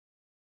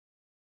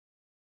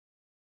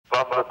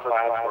From the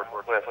clouds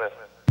were cliffs.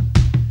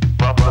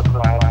 From the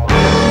clouds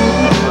were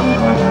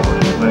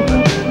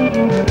cliffs.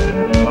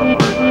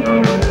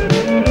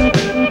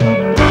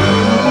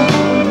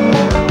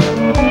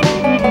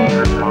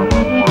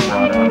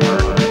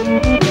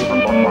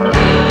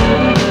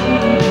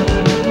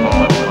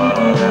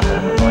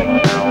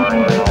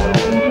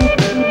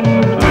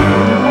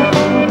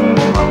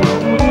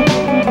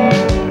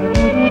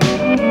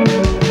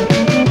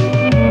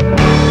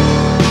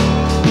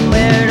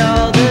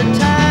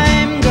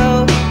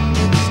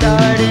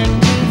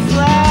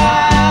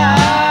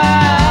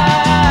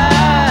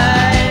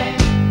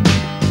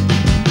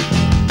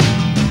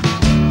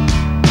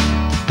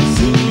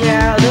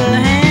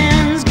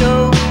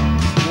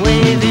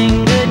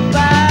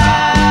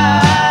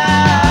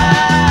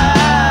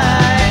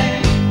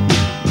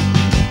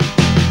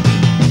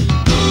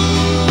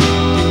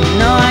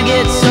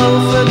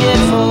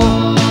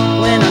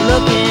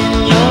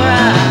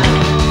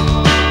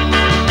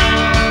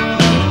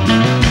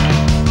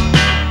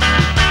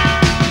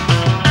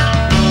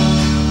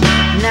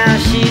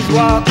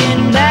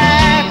 Walking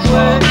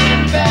backward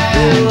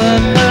through a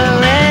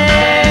parade,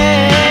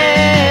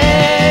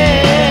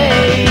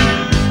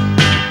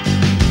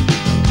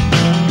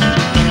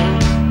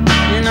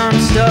 and I'm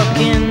stuck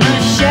in the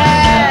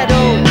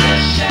shadow,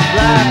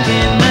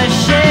 blocking the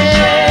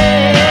shade.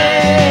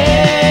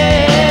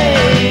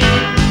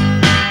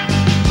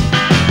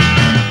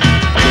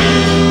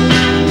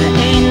 There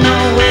ain't no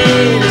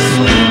way to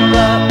sweep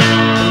up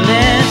the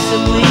mess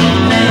that we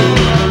made.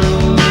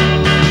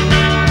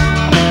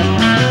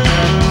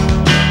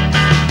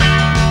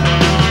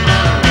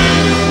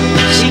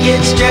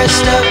 Gets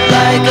dressed up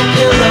like a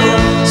pillow,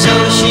 so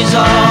she's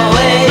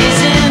always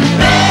in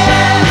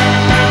bed.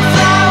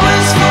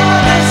 Flowers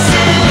for the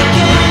sick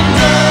and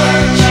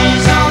dead.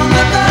 She's on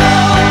the go,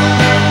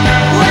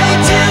 way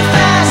too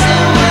fast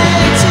and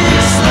way too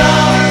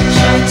slow.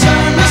 She'll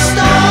turn to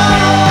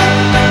stone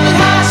in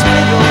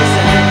hospitals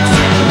and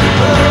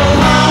funeral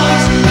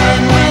homes.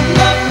 And when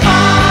the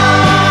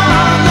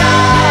fall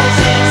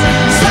rises,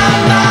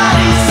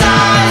 somebody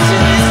sighs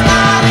who is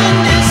not in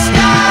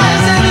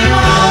disguise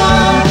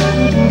anymore.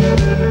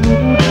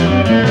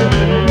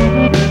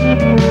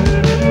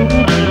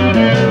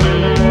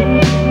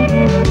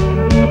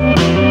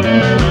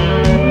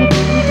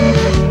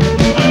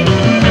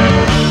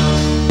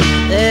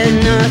 There's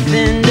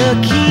nothing to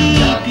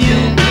keep you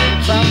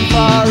from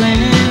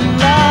falling in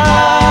love.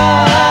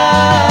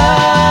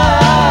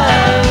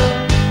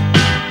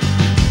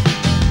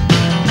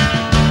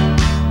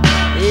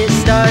 It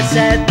starts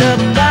at the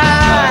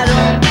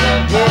bottom,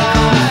 it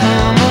comes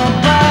from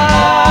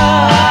above,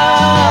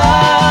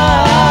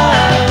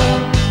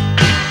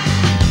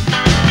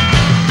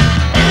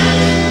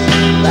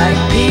 like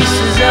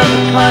pieces of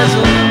a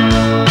puzzle,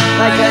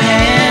 like a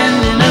hand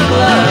in a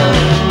glove.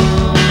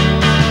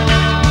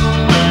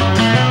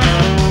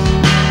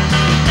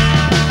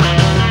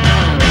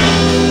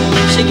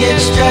 She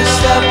gets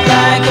dressed up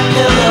like a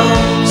pillow,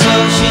 so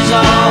she's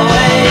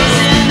always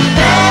in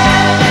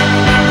bed.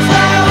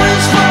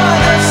 Flowers for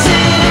the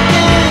sick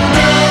and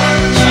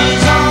dead.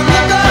 She's on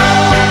the go,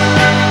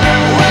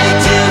 way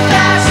too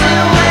fast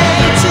and way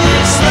too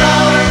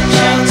slow.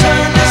 She'll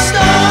turn to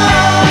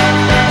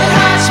stone at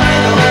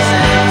hospitals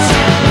and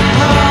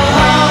funeral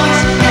homes.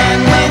 And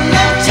when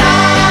the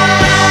tide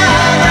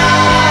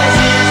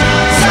rises,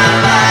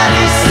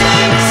 somebody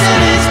sinks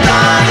and is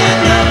gone in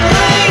the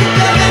blink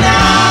of an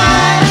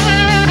eye.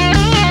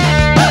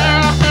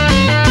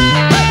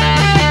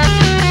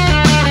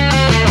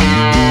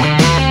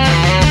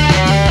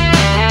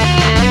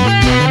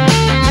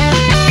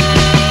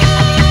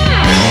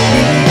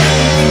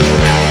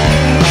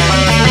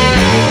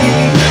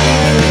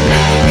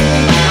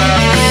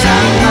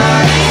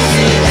 Somebody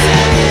sinks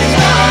and is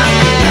gone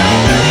in the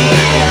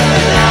blink of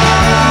an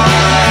eye.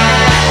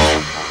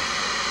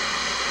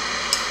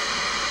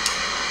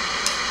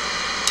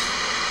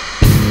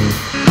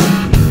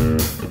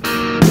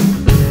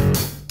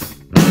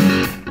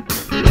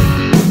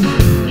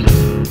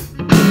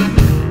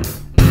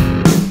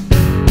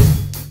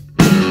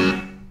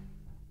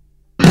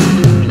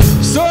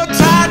 So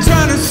tired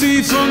trying to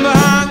see from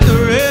behind the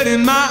red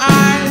in my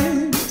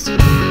eyes.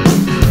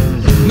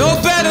 No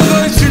better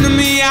version of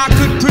me I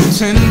could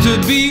pretend to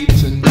be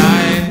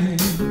tonight.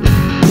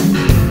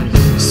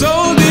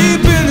 So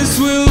deep in the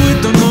swill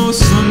with the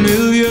most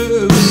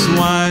familiar of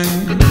swine,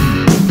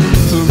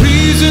 for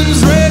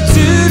reasons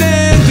wretched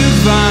and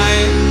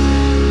divine.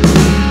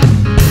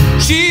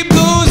 She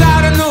blows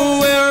out of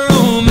nowhere, a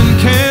Roman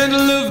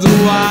candle of the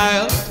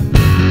wild,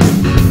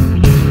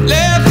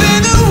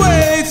 laughing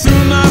away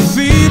through my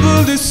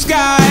feeble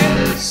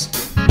disguise.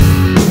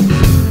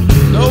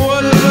 No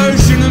other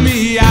version of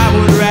me I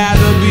would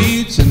rather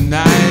be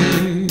tonight.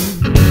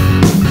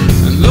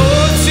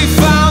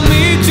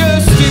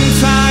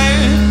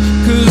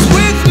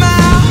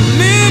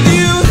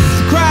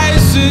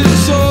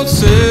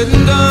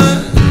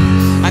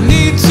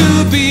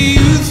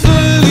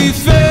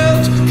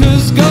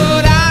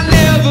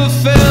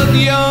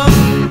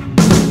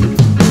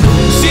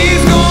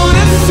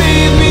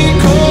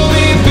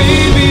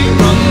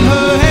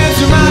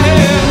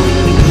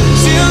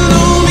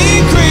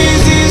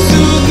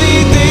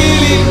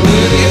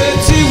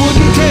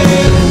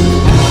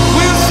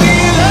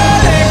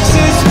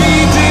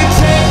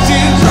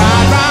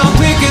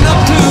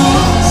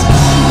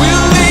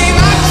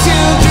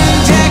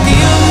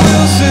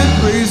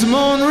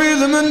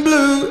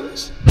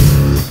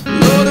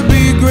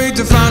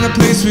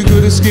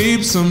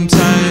 sleep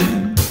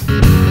sometime.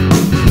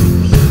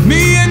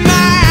 Me and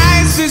my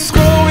Isis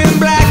growing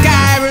black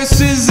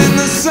irises in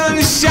the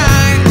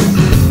sunshine.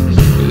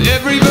 With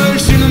every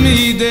version of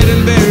me dead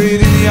and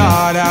buried in the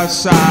yard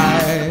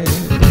outside.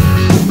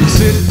 We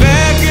sit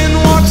back and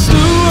watch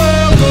the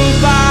world go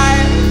by,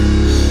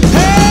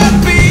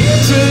 happy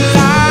to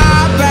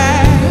lie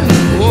back,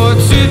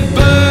 watch it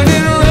burn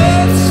and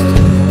rust.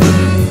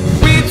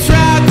 We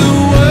tried the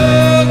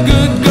world,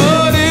 good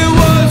God, it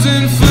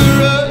wasn't for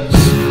us.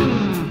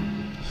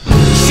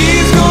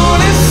 She's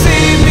gonna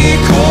save me,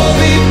 call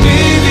me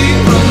baby,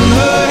 from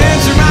her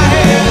hands to my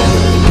head.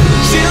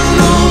 She'll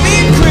know me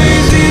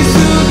crazy,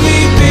 soothe me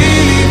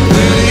daily,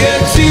 but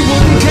yet she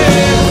wouldn't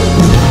care.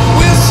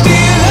 We'll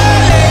steal her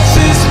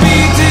Lexus,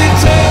 speed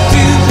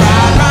detective,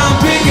 ride round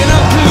picking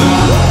up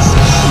clues.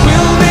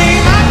 We'll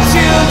name our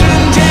children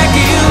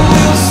Jackie and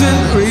Wilson,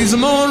 raise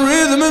them on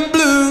rhythm and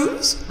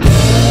blues.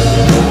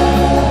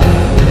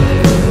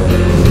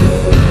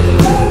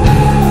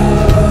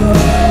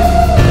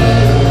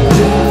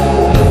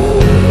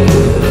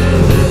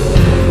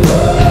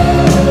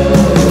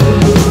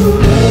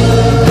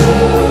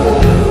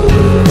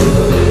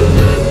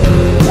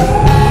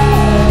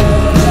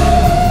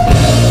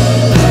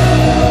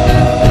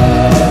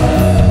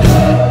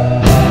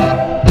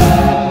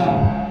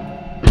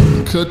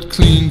 Cut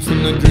clean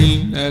from the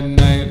dream at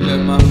night, let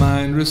my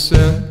mind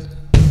reset.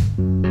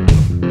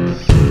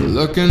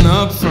 Looking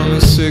up from a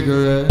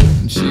cigarette,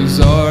 and she's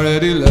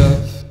already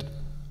left.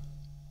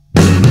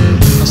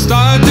 I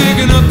start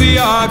digging up the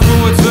yard for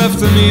what's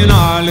left of me in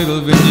our little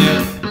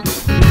vignette.